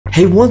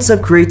Hey, what's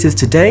up creators?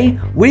 Today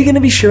we're going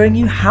to be showing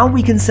you how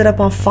we can set up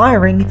our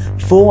firing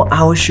for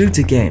our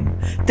shooter game.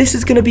 This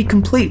is going to be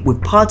complete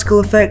with particle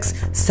effects,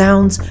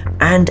 sounds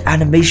and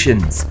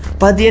animations.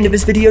 By the end of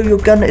this video your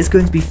gun is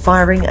going to be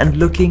firing and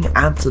looking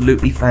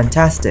absolutely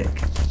fantastic.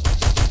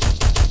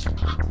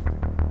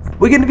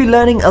 We're going to be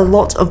learning a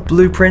lot of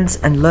blueprints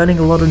and learning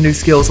a lot of new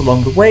skills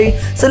along the way,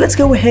 so let's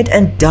go ahead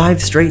and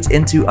dive straight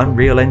into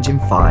Unreal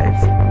Engine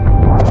 5.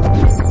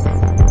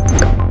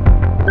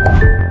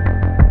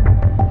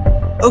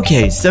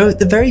 Okay, so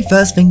the very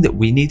first thing that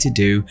we need to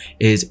do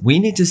is we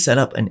need to set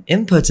up an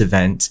input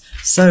event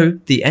so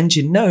the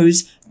engine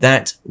knows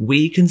that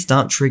we can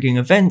start triggering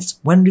events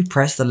when we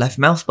press the left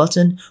mouse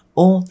button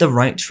or the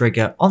right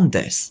trigger on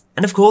this.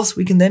 And of course,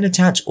 we can then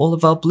attach all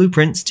of our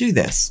blueprints to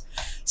this.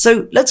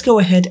 So let's go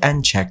ahead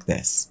and check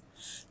this.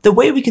 The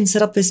way we can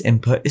set up this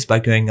input is by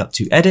going up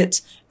to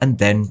Edit and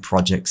then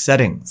Project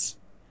Settings.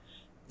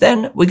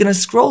 Then we're going to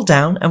scroll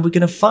down and we're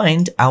going to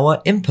find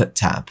our Input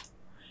tab.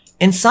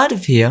 Inside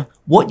of here,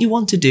 what you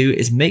want to do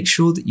is make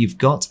sure that you've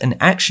got an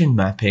action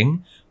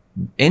mapping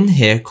in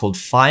here called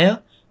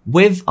Fire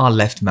with our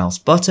left mouse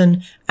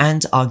button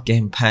and our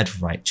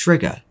gamepad right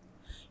trigger.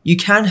 You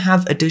can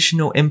have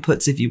additional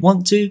inputs if you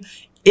want to.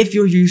 If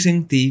you're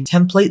using the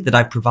template that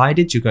I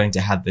provided, you're going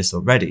to have this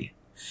already.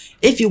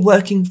 If you're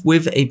working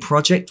with a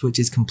project which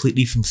is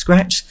completely from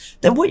scratch,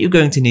 then what you're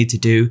going to need to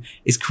do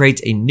is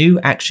create a new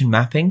action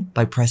mapping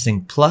by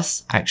pressing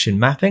plus action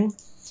mapping.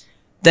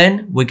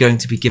 Then we're going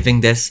to be giving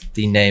this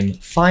the name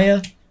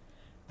Fire.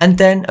 And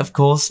then of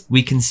course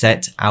we can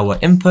set our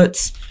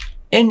inputs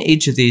in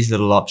each of these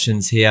little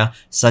options here,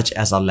 such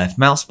as our left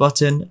mouse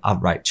button, our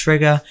right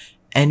trigger,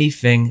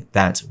 anything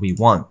that we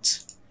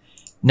want.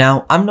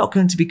 Now, I'm not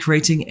going to be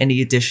creating any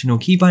additional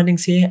key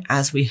bindings here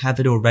as we have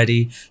it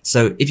already.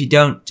 So if you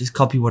don't, just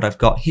copy what I've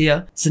got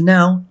here. So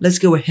now let's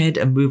go ahead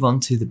and move on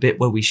to the bit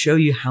where we show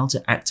you how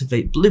to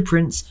activate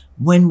blueprints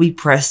when we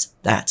press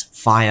that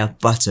fire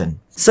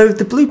button. So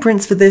the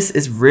blueprints for this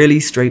is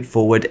really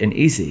straightforward and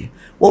easy.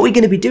 What we're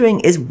going to be doing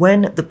is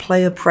when the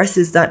player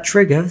presses that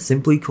trigger,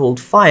 simply called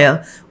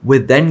fire, we're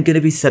then going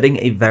to be setting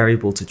a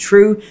variable to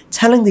true,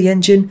 telling the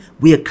engine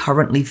we are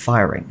currently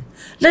firing.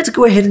 Let's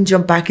go ahead and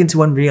jump back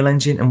into Unreal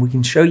Engine and we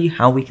can show you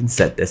how we can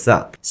set this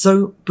up.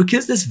 So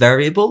because this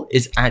variable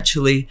is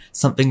actually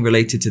something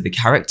related to the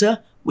character,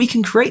 we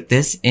can create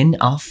this in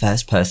our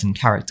first person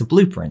character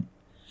blueprint.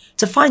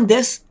 To find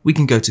this, we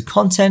can go to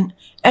Content,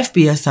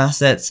 FPS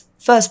Assets,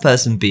 First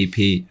Person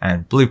BP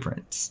and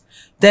Blueprints.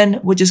 Then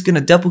we're just going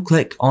to double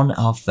click on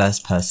our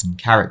first person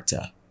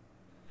character.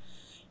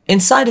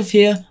 Inside of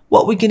here,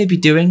 what we're going to be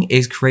doing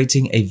is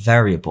creating a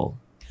variable.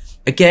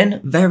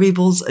 Again,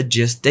 variables are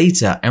just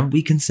data and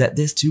we can set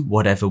this to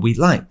whatever we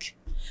like.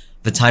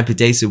 The type of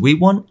data we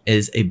want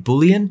is a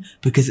boolean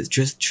because it's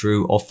just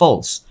true or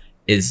false.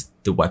 Is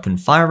the weapon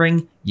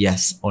firing?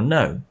 Yes or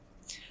no?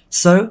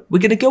 So we're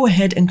going to go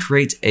ahead and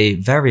create a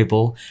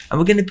variable and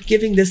we're going to be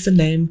giving this a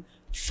name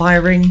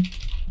firing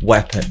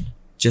weapon,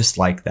 just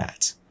like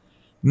that.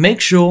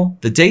 Make sure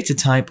the data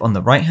type on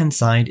the right hand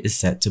side is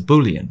set to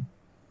boolean.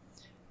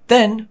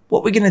 Then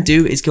what we're going to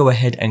do is go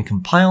ahead and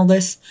compile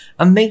this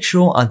and make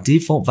sure our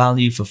default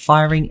value for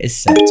firing is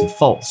set to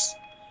false.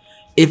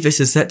 If this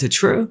is set to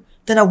true,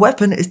 then our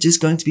weapon is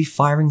just going to be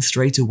firing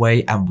straight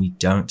away and we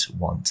don't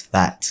want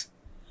that.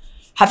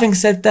 Having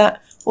said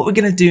that, what we're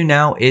going to do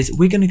now is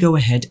we're going to go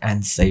ahead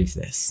and save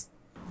this.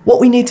 What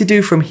we need to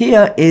do from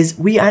here is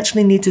we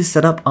actually need to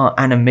set up our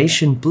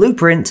animation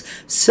blueprint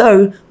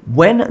so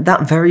when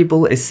that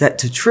variable is set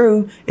to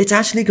true, it's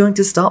actually going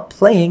to start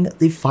playing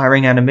the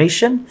firing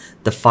animation,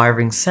 the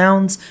firing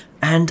sounds,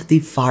 and the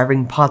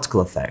firing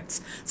particle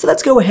effects. So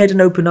let's go ahead and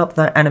open up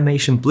that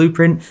animation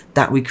blueprint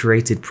that we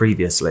created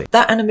previously.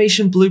 That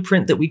animation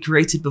blueprint that we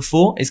created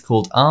before is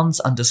called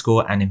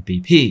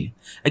arms_animBP.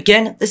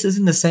 Again, this is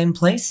in the same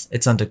place.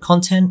 It's under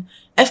Content,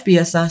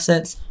 FPS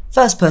Assets,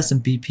 First Person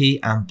BP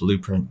and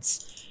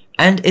Blueprints.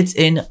 And it's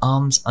in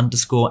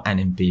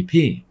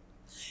arms_animBP.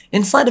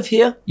 Inside of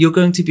here, you're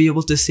going to be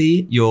able to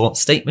see your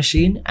state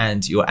machine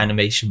and your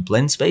animation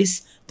blend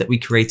space that we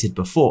created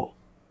before.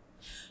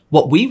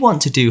 What we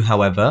want to do,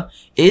 however,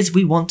 is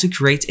we want to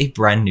create a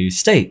brand new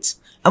state,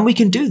 and we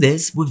can do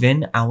this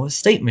within our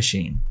state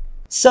machine.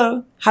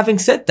 So, having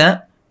said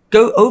that,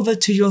 go over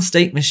to your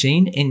state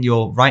machine in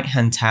your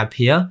right-hand tab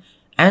here,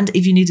 and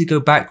if you need to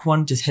go back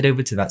one, just head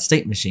over to that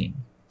state machine.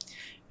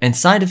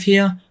 Inside of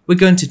here, we're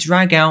going to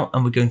drag out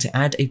and we're going to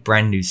add a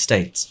brand new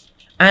state.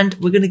 And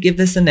we're going to give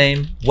this a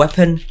name,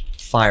 weapon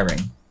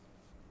firing.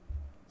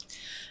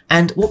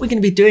 And what we're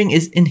going to be doing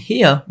is in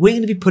here, we're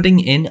going to be putting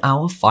in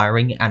our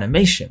firing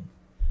animation.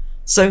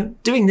 So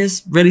doing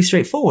this really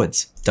straightforward,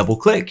 double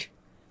click.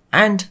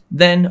 And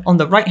then on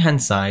the right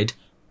hand side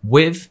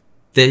with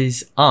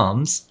these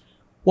arms,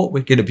 what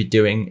we're going to be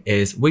doing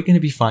is we're going to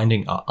be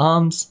finding our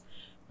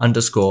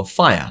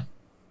arms_fire.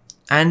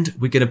 And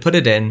we're going to put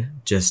it in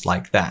just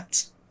like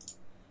that.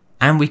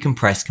 And we can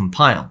press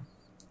compile.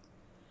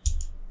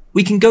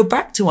 We can go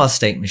back to our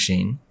state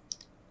machine.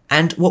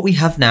 And what we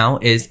have now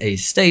is a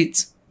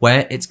state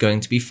where it's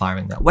going to be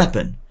firing that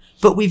weapon.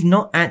 But we've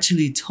not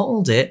actually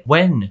told it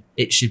when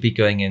it should be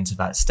going into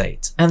that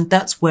state. And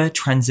that's where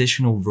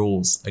transitional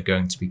rules are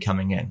going to be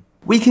coming in.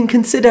 We can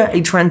consider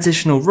a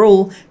transitional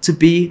rule to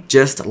be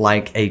just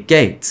like a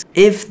gate.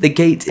 If the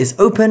gate is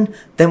open,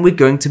 then we're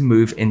going to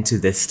move into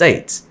this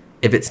state.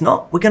 If it's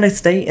not, we're going to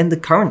stay in the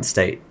current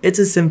state. It's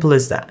as simple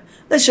as that.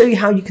 Let's show you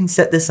how you can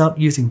set this up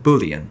using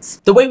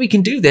booleans. The way we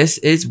can do this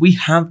is we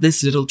have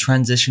this little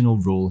transitional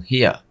rule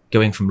here,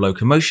 going from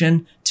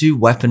locomotion to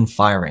weapon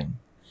firing.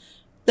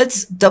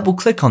 Let's double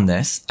click on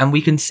this and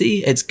we can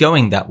see it's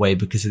going that way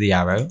because of the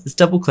arrow. Let's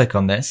double click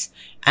on this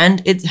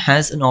and it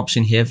has an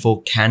option here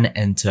for can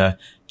enter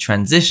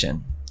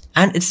transition.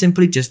 And it's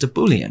simply just a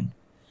boolean.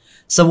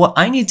 So what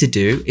I need to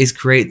do is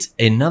create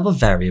another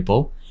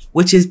variable,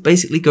 which is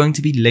basically going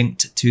to be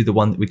linked to the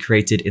one that we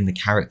created in the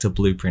character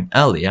blueprint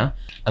earlier.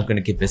 I'm going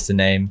to give this the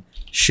name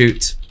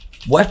shoot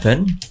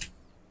weapon.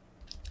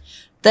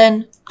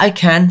 Then I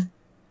can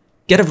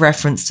get a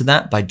reference to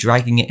that by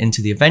dragging it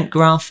into the event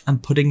graph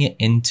and putting it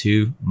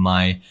into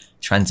my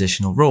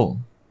transitional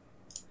rule.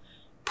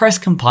 Press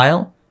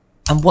compile,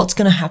 and what's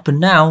going to happen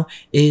now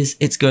is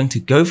it's going to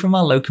go from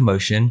our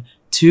locomotion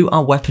to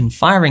our weapon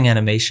firing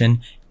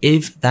animation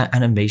if that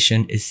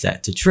animation is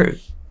set to true.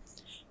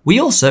 We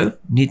also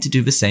need to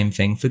do the same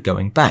thing for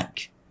going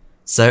back.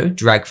 So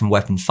drag from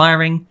weapon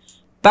firing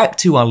back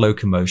to our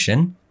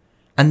locomotion,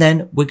 and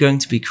then we're going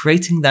to be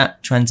creating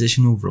that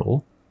transitional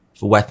rule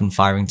for weapon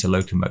firing to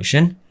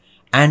locomotion,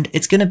 and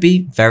it's going to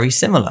be very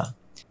similar.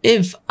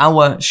 If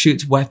our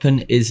shoot weapon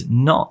is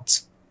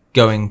not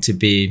going to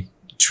be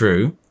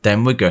true,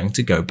 then we're going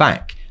to go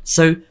back.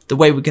 So the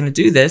way we're going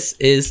to do this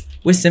is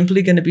we're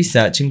simply going to be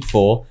searching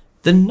for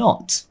the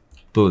not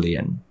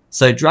boolean.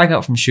 So drag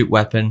out from shoot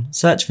weapon,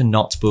 search for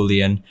not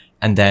boolean,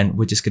 and then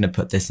we're just going to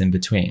put this in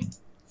between.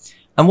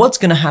 And what's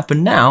going to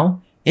happen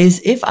now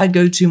is if I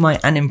go to my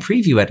anim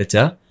preview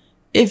editor,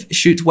 if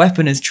shoot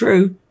weapon is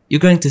true, you're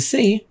going to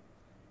see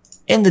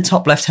in the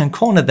top left hand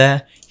corner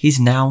there, he's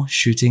now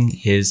shooting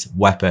his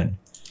weapon.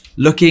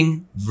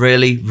 Looking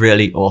really,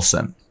 really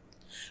awesome.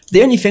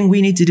 The only thing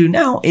we need to do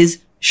now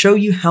is show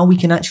you how we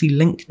can actually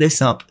link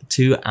this up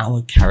to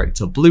our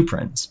character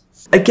blueprint.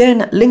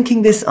 Again,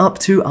 linking this up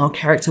to our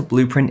character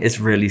blueprint is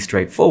really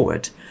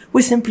straightforward.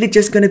 We're simply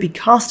just going to be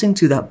casting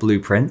to that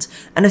blueprint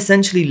and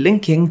essentially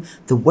linking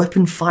the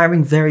weapon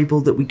firing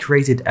variable that we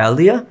created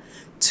earlier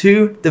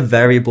to the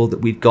variable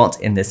that we've got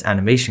in this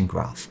animation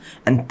graph.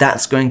 And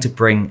that's going to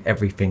bring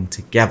everything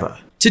together.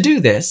 To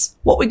do this,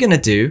 what we're going to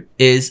do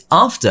is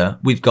after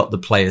we've got the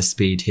player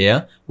speed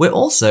here, we're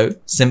also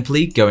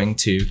simply going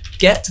to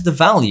get the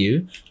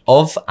value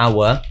of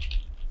our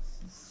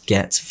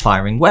get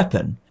firing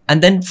weapon.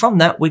 And then from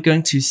that, we're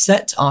going to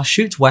set our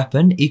shoot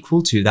weapon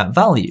equal to that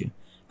value.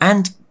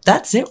 And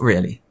that's it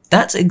really.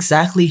 That's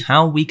exactly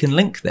how we can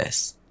link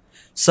this.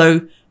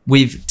 So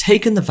we've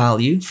taken the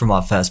value from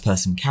our first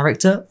person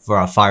character for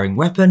our firing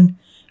weapon,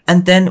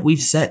 and then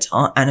we've set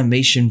our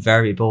animation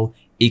variable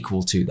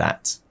equal to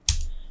that.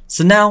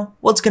 So now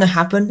what's going to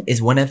happen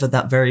is whenever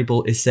that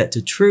variable is set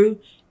to true,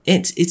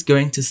 it is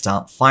going to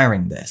start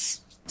firing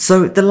this.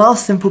 So the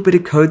last simple bit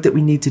of code that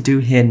we need to do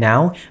here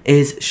now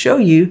is show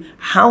you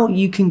how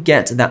you can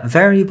get that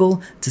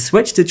variable to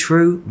switch to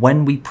true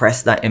when we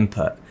press that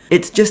input.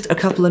 It's just a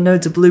couple of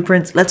nodes of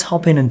blueprints. Let's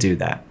hop in and do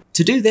that.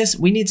 To do this,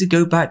 we need to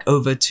go back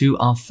over to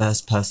our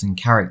first person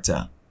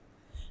character.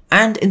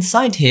 And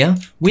inside here,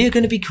 we are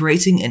going to be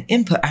creating an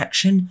input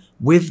action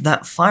with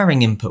that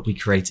firing input we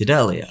created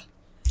earlier.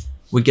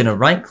 We're going to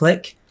right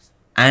click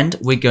and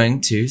we're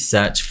going to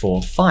search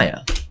for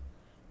fire.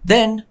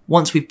 Then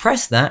once we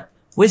press that,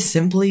 we're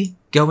simply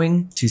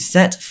going to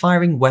set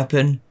firing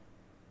weapon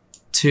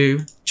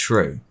to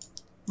true.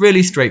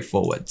 Really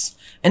straightforward.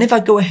 And if I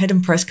go ahead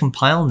and press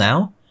compile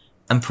now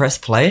and press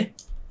play,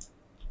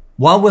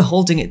 while we're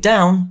holding it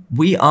down,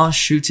 we are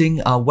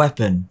shooting our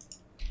weapon.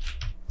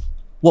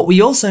 What we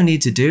also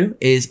need to do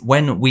is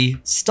when we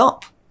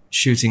stop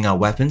shooting our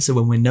weapon, so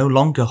when we're no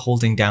longer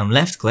holding down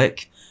left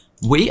click,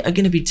 we are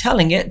going to be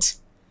telling it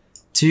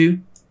to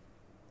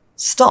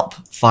stop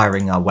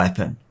firing our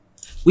weapon.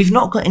 We've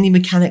not got any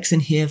mechanics in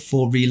here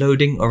for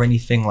reloading or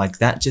anything like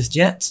that just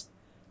yet,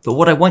 but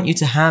what I want you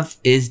to have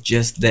is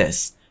just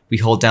this. We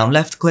hold down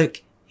left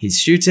click, he's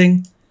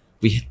shooting,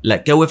 we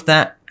let go of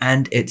that,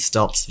 and it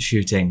stops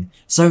shooting.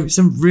 So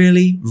some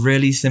really,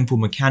 really simple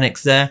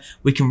mechanics there.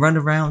 We can run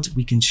around,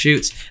 we can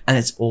shoot, and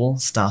it's all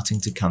starting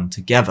to come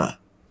together.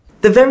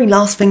 The very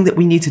last thing that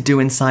we need to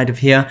do inside of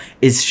here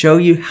is show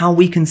you how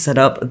we can set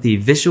up the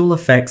visual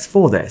effects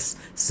for this.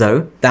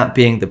 So that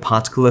being the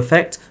particle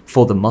effect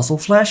for the muzzle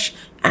flash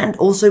and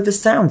also the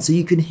sound so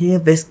you can hear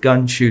this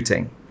gun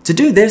shooting. To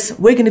do this,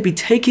 we're going to be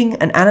taking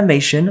an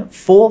animation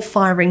for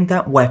firing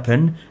that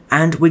weapon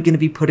and we're going to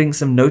be putting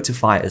some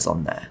notifiers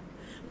on there.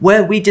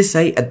 Where we just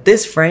say at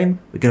this frame,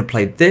 we're going to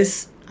play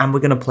this and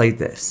we're going to play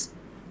this.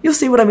 You'll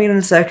see what I mean in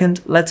a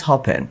second. Let's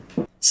hop in.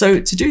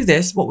 So to do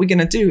this, what we're going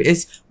to do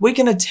is we're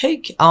going to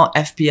take our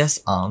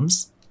FPS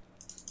arms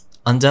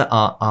under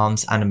our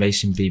arms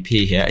animation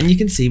BP here, and you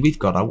can see we've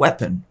got our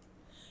weapon.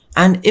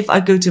 And if I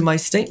go to my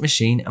state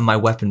machine and my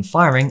weapon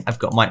firing, I've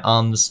got my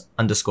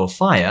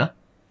arms_fire.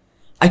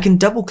 I can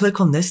double click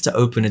on this to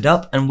open it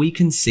up and we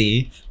can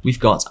see we've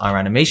got our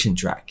animation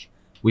track.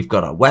 We've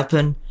got our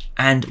weapon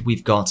and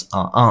we've got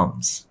our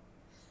arms.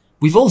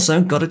 We've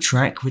also got a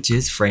track which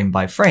is frame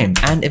by frame,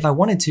 and if I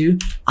wanted to,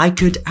 I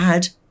could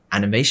add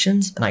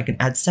animations and I can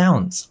add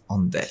sounds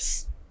on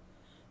this.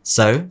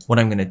 So what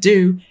I'm going to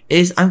do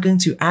is I'm going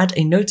to add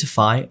a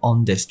notify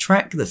on this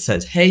track that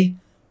says, hey,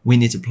 we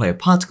need to play a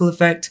particle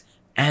effect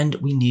and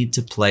we need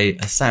to play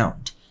a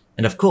sound.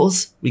 And of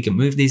course, we can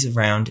move these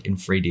around in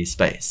 3D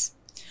space.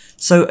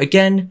 So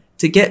again,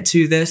 to get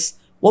to this,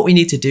 what we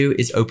need to do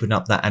is open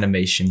up that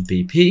animation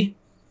BP.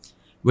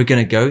 We're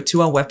going to go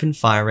to our weapon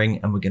firing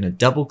and we're going to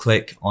double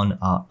click on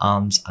our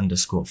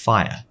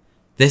arms_fire.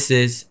 This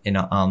is in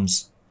our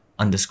arms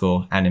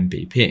underscore and in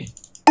BP.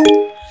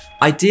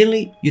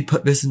 Ideally, you'd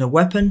put this in a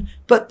weapon,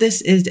 but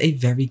this is a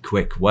very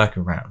quick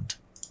workaround.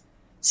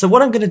 So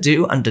what I'm going to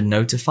do under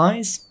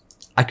notifies,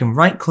 I can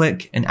right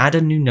click and add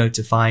a new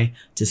notify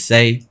to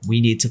say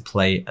we need to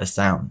play a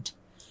sound.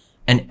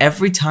 And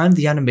every time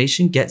the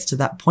animation gets to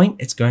that point,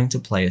 it's going to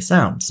play a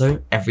sound.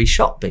 So every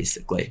shot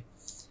basically.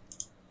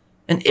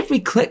 And if we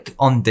click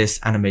on this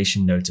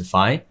animation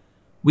notify,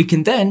 we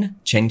can then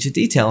change the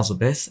details of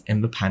this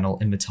in the panel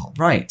in the top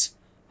right.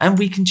 And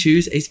we can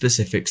choose a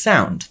specific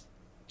sound.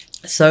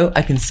 So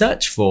I can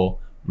search for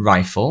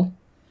rifle,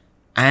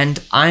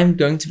 and I'm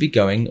going to be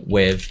going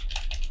with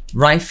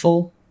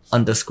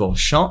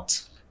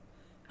rifle_shot,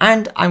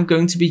 and I'm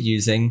going to be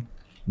using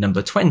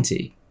number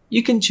 20.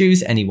 You can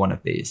choose any one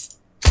of these.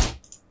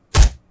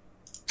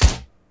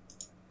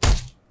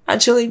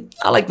 Actually,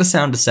 I like the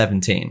sound of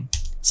 17,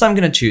 so I'm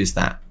going to choose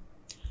that.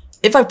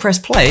 If I press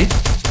play,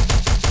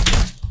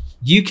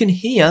 you can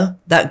hear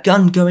that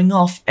gun going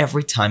off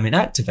every time it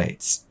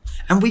activates.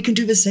 And we can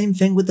do the same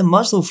thing with the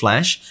muzzle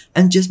flash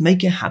and just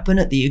make it happen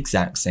at the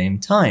exact same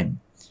time.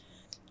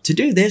 To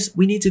do this,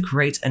 we need to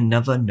create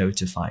another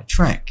notify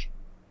track.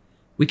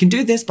 We can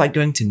do this by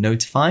going to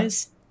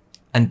notifies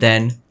and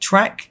then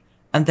track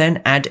and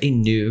then add a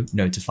new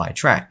notify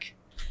track.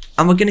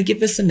 And we're going to give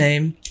this a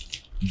name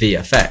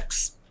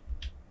VFX.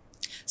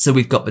 So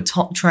we've got the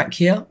top track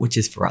here, which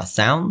is for our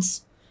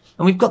sounds,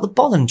 and we've got the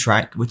bottom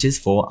track, which is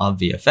for our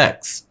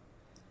VFX.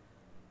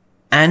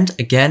 And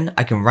again,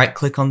 I can right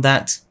click on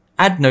that,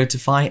 add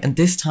notify, and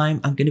this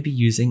time I'm going to be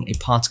using a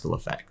particle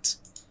effect.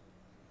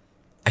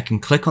 I can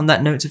click on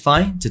that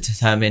notify to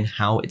determine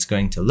how it's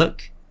going to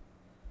look,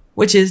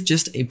 which is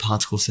just a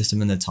particle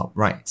system in the top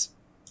right.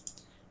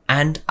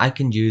 And I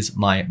can use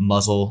my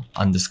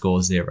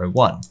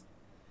muzzle_01.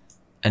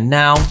 And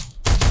now,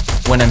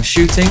 when I'm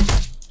shooting,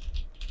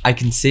 I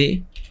can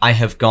see I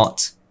have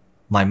got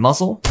my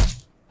muzzle,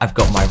 I've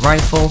got my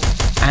rifle,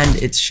 and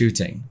it's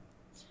shooting.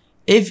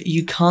 If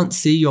you can't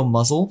see your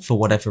muzzle for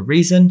whatever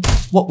reason,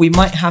 what we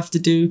might have to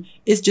do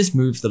is just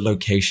move the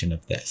location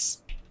of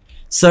this.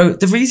 So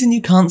the reason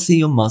you can't see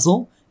your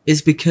muzzle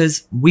is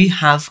because we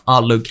have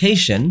our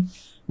location,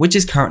 which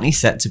is currently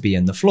set to be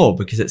in the floor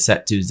because it's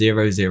set to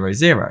 0, 0,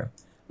 0.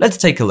 Let's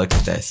take a look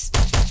at this.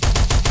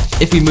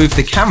 If we move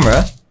the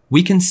camera,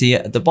 we can see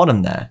it at the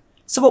bottom there.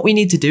 So what we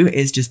need to do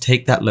is just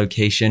take that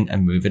location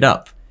and move it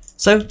up.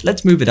 So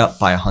let's move it up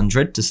by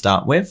 100 to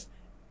start with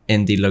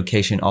in the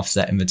location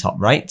offset in the top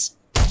right.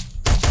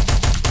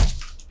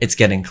 It's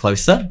getting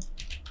closer.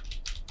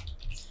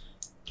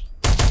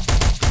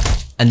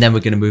 And then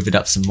we're going to move it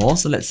up some more.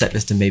 So let's set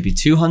this to maybe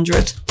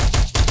 200.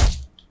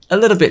 A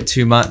little bit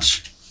too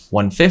much.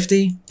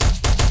 150.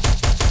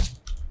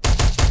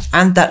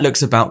 And that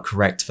looks about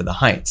correct for the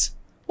height.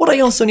 What I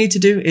also need to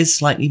do is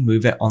slightly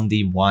move it on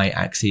the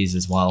y-axis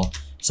as well.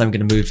 So I'm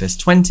going to move this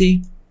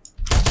 20.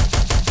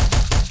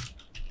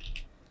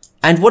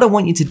 And what I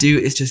want you to do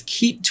is just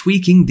keep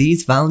tweaking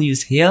these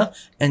values here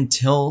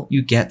until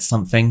you get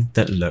something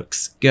that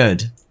looks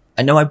good.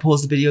 I know I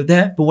paused the video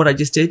there, but what I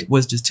just did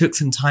was just took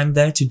some time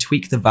there to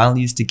tweak the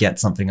values to get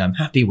something I'm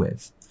happy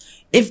with.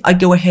 If I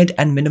go ahead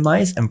and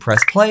minimize and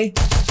press play,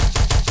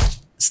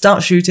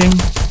 start shooting,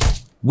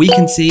 we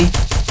can see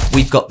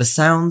we've got the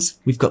sounds,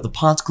 we've got the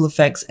particle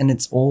effects, and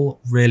it's all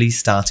really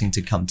starting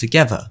to come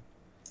together.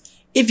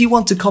 If you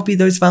want to copy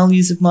those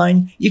values of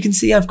mine, you can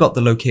see I've got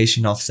the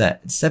location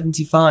offset at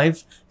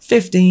 75,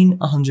 15,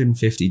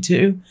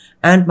 152,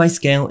 and my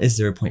scale is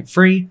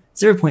 0.3,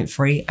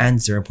 0.3, and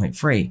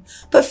 0.3.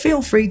 But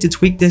feel free to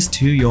tweak this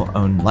to your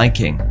own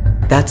liking.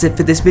 That's it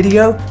for this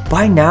video.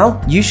 By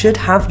now, you should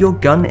have your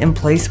gun in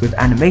place with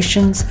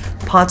animations,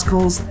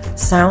 particles,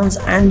 sounds,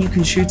 and you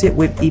can shoot it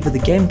with either the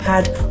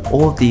gamepad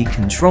or the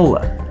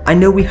controller. I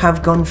know we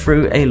have gone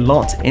through a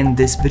lot in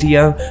this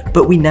video,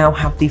 but we now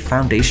have the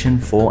foundation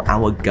for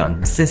our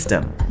gun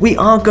system. We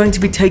are going to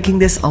be taking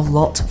this a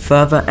lot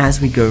further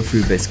as we go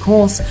through this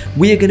course.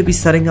 We are going to be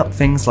setting up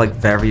things like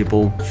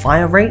variable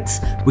fire rates.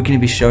 We're going to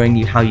be showing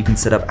you how you can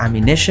set up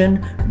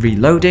ammunition,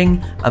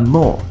 reloading, and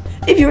more.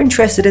 If you're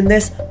interested in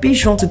this, be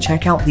sure to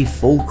check out the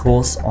full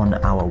course on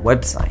our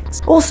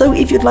website. Also,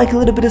 if you'd like a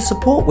little bit of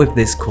support with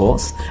this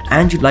course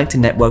and you'd like to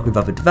network with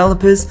other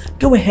developers,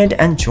 go ahead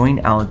and join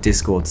our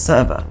Discord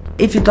server.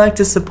 If you'd like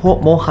to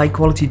support more high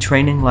quality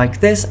training like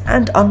this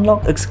and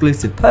unlock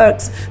exclusive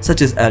perks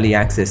such as early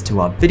access to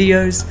our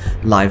videos,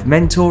 live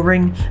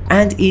mentoring,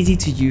 and easy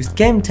to use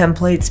game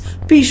templates,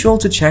 be sure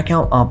to check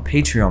out our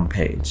Patreon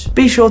page.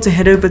 Be sure to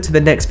head over to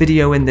the next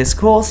video in this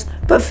course,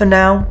 but for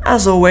now,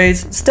 as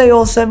always, stay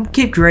awesome,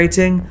 keep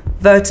creating,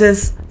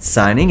 Virtus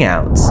signing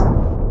out.